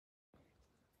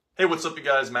Hey, what's up you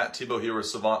guys? Matt Thibeau here with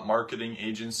Savant Marketing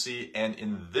Agency, and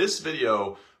in this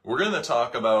video, we're going to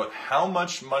talk about how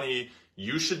much money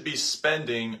you should be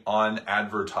spending on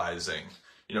advertising.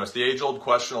 You know, it's the age-old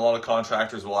question a lot of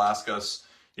contractors will ask us,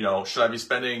 you know, should I be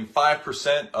spending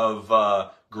 5%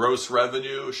 of gross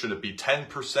revenue? Should it be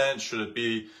 10%? Should it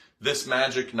be this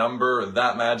magic number or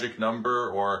that magic number?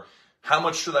 Or how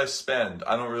much should I spend?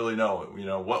 I don't really know. You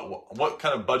know, what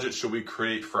kind of budget should we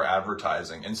create for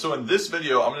advertising? And so in this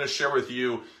video, I'm going to share with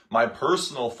you my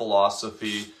personal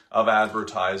philosophy of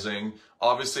advertising.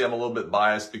 Obviously, I'm a little bit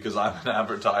biased because I'm an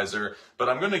advertiser, but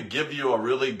I'm going to give you a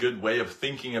really good way of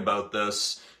thinking about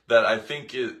this that I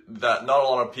think that not a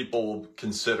lot of people will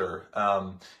consider.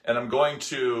 And I'm going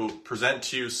to present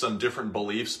to you some different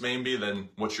beliefs maybe than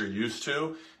what you're used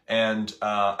to, and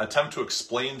attempt to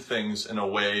explain things in a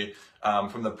way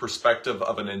from the perspective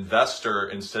of an investor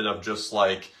instead of just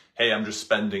like, hey, I'm just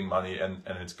spending money and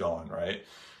it's gone, right?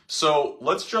 So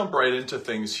let's jump right into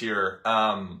things here.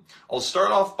 I'll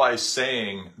start off by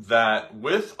saying that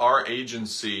with our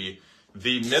agency,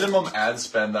 the minimum ad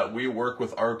spend that we work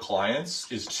with our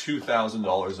clients is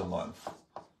 $2,000 a month.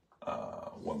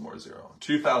 One more zero.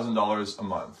 $2,000 a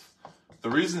month. The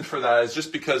reason for that is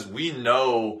just because we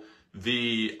know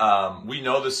the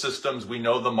systems, we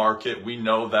know the market, we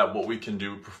know that what we can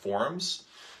do performs.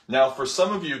 Now, for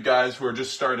some of you guys who are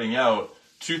just starting out,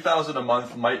 $2,000 a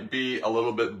month might be a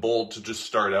little bit bold to just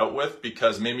start out with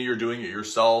because maybe you're doing it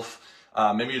yourself.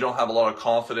 Maybe you don't have a lot of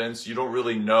confidence. You don't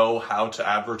really know how to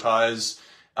advertise,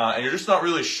 and you're just not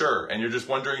really sure. And you're just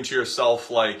wondering to yourself,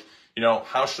 like, you know,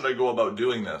 how should I go about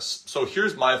doing this? So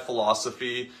here's my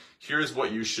philosophy. Here's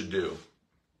what you should do.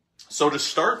 So to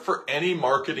start for any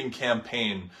marketing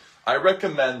campaign, I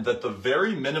recommend that the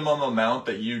very minimum amount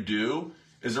that you do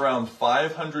is around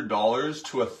 $500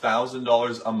 to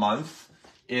 $1,000 a month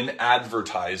in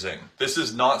advertising. This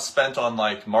is not spent on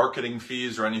like marketing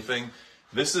fees or anything.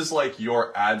 This is like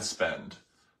your ad spend.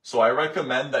 So I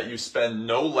recommend that you spend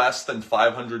no less than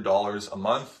 $500 a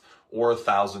month or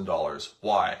 $1,000.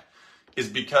 Why? Is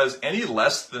because any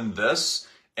less than this,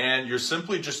 and you're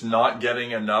simply just not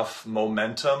getting enough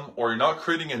momentum, or you're not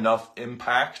creating enough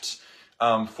impact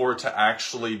for it to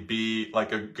actually be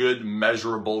like a good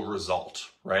measurable result,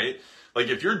 right? Like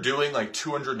if you're doing like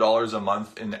 $200 a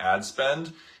month in ad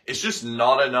spend, it's just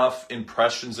not enough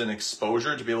impressions and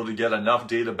exposure to be able to get enough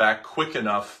data back quick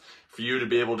enough for you to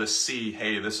be able to see,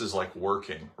 hey, this is like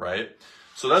working, right?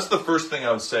 So that's the first thing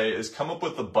I would say is come up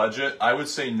with a budget. I would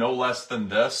say no less than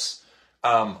this.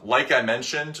 Like I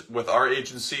mentioned, with our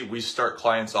agency, we start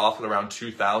clients off at around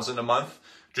 $2,000 a month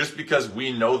just because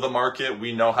we know the market,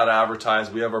 we know how to advertise,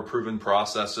 we have our proven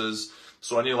processes.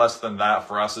 So any less than that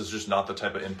for us is just not the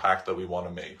type of impact that we want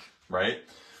to make, right?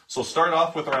 So start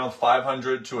off with around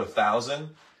 500 to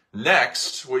 1,000.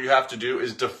 Next, what you have to do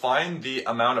is define the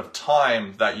amount of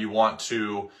time that you want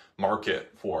to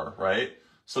market for, right?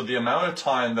 So the amount of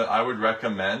time that I would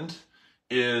recommend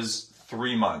is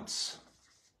 3 months.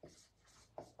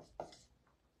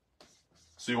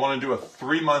 So you want to do a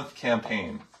 3-month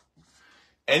campaign.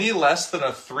 Any less than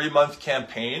a 3-month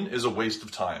campaign is a waste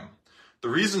of time. The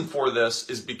reason for this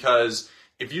is because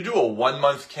if you do a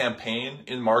 1-month campaign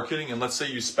in marketing, and let's say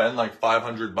you spend like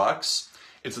 $500,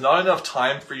 it's not enough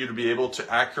time for you to be able to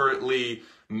accurately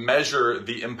measure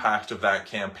the impact of that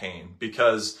campaign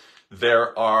because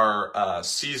there are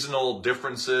seasonal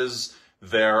differences.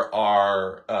 There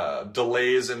are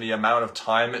delays in the amount of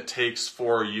time it takes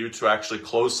for you to actually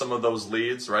close some of those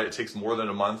leads, right? It takes more than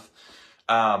a month.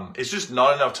 It's just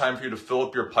not enough time for you to fill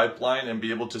up your pipeline and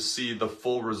be able to see the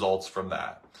full results from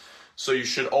that. So you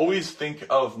should always think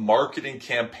of marketing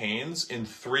campaigns in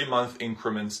 3-month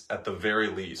increments at the very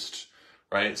least,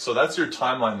 right? So that's your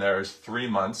timeline there is 3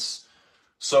 months.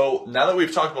 So now that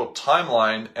we've talked about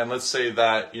timeline, and let's say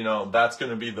that, you know, that's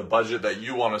going to be the budget that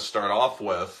you want to start off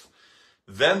with,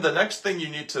 then the next thing you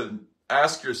need to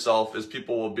ask yourself is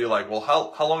people will be like, well,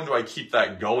 how long do I keep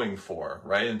that going for,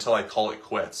 right? Until I call it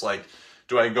quits. Like,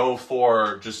 do I go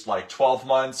for just like 12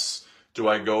 months? Do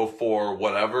I go for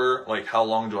whatever? Like, how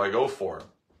long do I go for?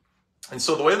 And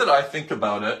so the way that I think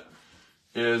about it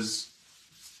is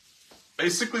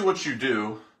basically what you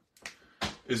do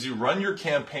is you run your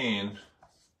campaign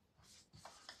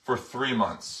for 3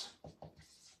 months.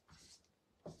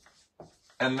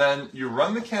 And then you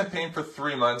run the campaign for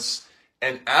 3 months.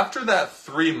 And after that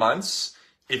 3 months,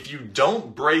 if you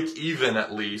don't break even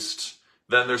at least,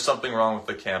 then there's something wrong with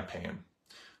the campaign.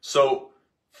 So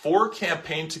for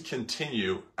campaign to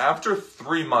continue, after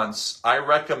 3 months, I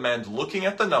recommend looking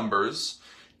at the numbers.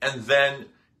 And then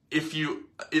if you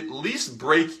at least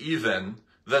break even,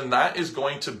 then that is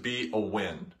going to be a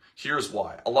win. Here's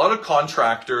why. A lot of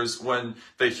contractors, when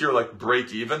they hear like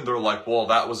break even, they're like, well,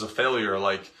 that was a failure.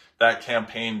 Like that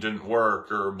campaign didn't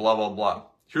work or blah, blah, blah.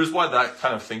 Here's why that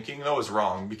kind of thinking though is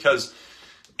wrong, because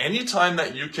anytime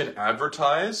that you can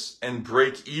advertise and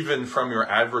break even from your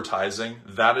advertising,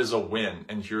 that is a win.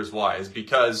 And here's why, is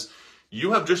because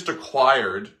you have just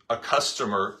acquired a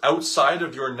customer outside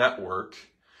of your network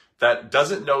that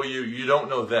doesn't know you, you don't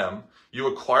know them. You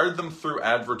acquired them through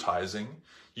advertising.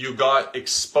 You got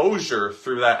exposure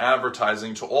through that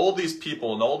advertising to all these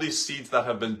people and all these seeds that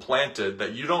have been planted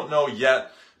that you don't know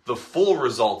yet the full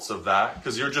results of that,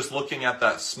 because you're just looking at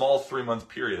that small 3-month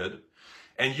period.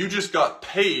 And you just got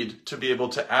paid to be able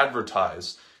to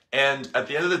advertise. And at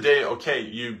the end of the day, okay,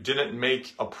 you didn't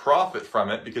make a profit from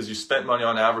it because you spent money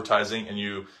on advertising and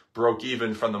you broke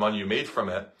even from the money you made from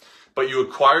it. But you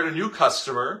acquired a new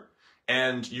customer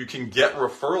and you can get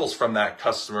referrals from that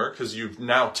customer because you've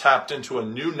now tapped into a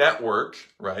new network,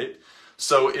 right?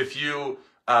 So if you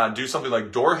do something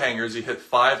like door hangers, you hit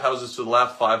 5 houses to the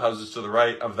left, 5 houses to the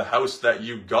right of the house that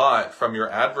you got from your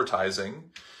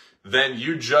advertising, then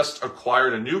you just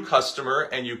acquired a new customer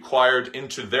and you acquired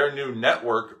into their new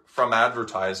network from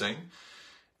advertising.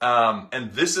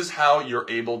 And this is how you're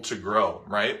able to grow,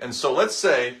 right? And so let's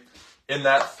say in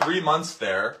that 3 months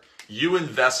there, you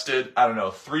invested, I don't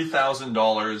know,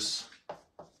 $3,000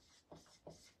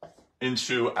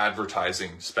 into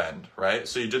advertising spend, right?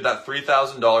 So you did that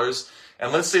 $3,000,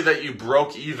 and let's say that you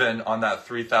broke even on that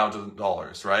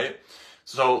 $3,000, right?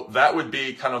 So that would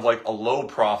be kind of like a low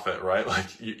profit, right? Like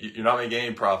you're not making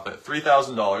any profit,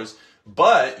 $3,000,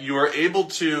 but you were able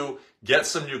to get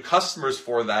some new customers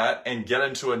for that and get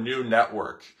into a new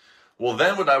network. Well,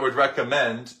 then what I would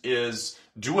recommend is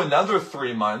do another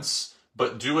 3 months,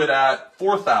 but do it at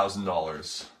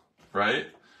 $4,000, right?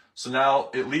 So now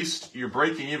at least you're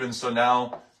breaking even. So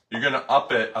now you're going to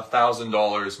up it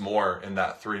 $1,000 more in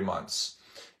that 3 months.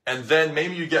 And then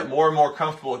maybe you get more and more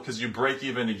comfortable because you break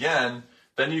even again.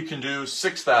 Then you can do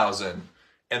 6,000,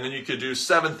 and then you could do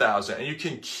 7,000, and you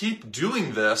can keep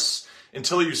doing this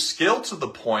until you scale to the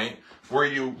point where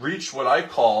you reach what I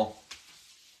call,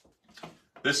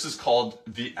 this is called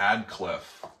the ad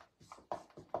cliff.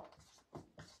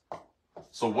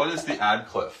 So what is the ad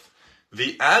cliff?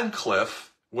 The ad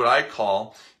cliff, what I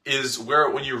call, is where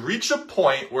when you reach a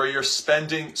point where you're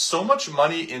spending so much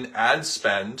money in ad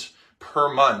spend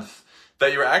per month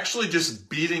that you're actually just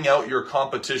beating out your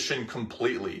competition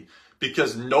completely,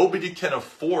 because nobody can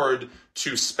afford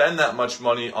to spend that much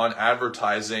money on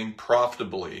advertising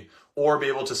profitably or be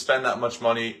able to spend that much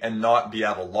money and not be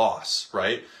at a loss,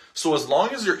 right? So as long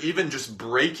as you're even just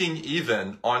breaking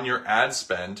even on your ad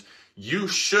spend, you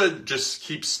should just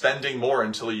keep spending more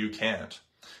until you can't.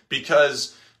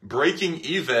 Because breaking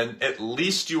even, at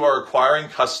least you are acquiring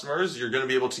customers, you're going to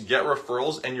be able to get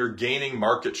referrals, and you're gaining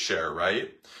market share,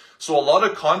 right? So a lot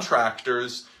of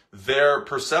contractors, their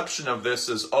perception of this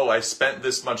is, oh, I spent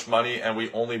this much money and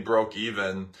we only broke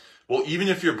even. Well, even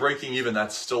if you're breaking even,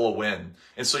 that's still a win.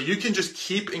 And so you can just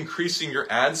keep increasing your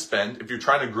ad spend. If you're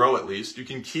trying to grow, at least you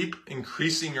can keep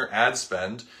increasing your ad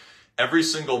spend every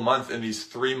single month in these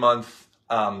 3-month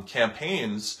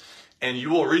campaigns, and you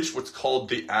will reach what's called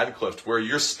the ad cliff, where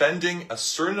you're spending a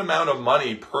certain amount of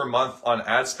money per month on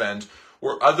ad spend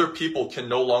where other people can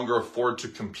no longer afford to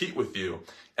compete with you.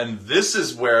 And this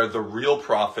is where the real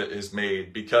profit is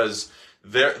made, because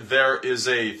there is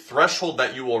a threshold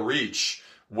that you will reach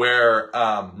where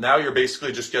now you're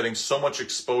basically just getting so much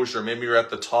exposure. Maybe you're at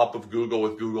the top of Google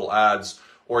with Google ads,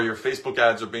 or your Facebook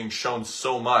ads are being shown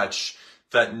so much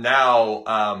that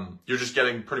now you're just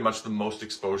getting pretty much the most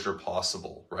exposure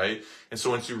possible, right? And so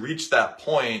once you reach that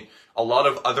point, a lot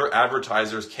of other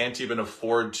advertisers can't even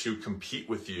afford to compete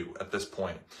with you at this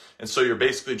point. And so you're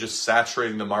basically just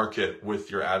saturating the market with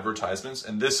your advertisements.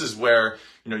 And this is where,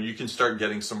 you can start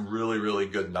getting some really, really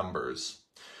good numbers.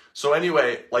 So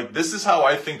anyway, this is how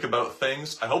I think about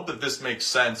things. I hope that this makes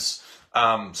sense.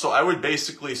 So I would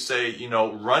basically say,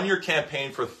 run your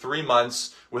campaign for 3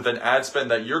 months with an ad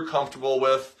spend that you're comfortable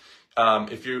with.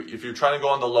 If you're trying to go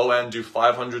on the low end, do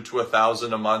 500 to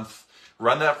 1,000 a month.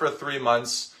 Run that for 3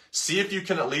 months. See if you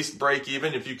can at least break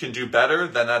even. If you can do better,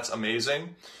 then that's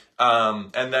amazing.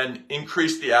 And then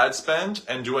increase the ad spend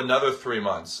and do another 3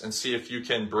 months and see if you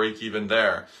can break even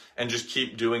there, and just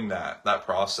keep doing that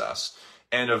process.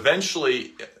 And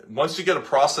eventually, once you get a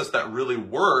process that really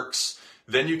works,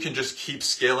 then you can just keep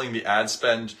scaling the ad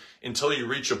spend until you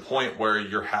reach a point where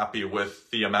you're happy with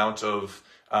the amount of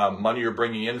money you're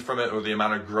bringing in from it, or the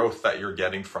amount of growth that you're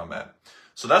getting from it.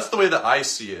 So that's the way that I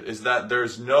see it, is that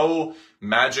there's no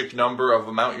magic number of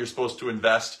amount you're supposed to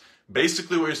invest.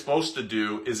 Basically, what you're supposed to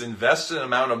do is invest an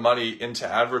amount of money into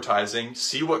advertising,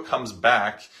 see what comes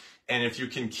back, and if you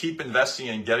can keep investing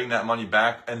and getting that money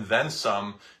back and then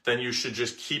some, then you should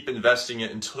just keep investing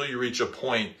it until you reach a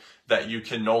point that you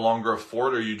can no longer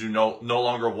afford, or you do no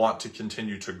longer want to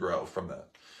continue to grow from that.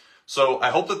 So I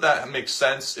hope that makes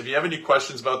sense. If you have any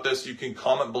questions about this, you can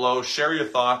comment below, share your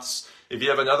thoughts. If you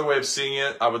have another way of seeing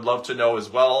it, I would love to know as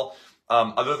well.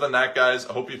 Other than that, guys,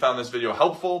 I hope you found this video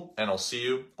helpful, and I'll see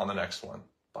you on the next one.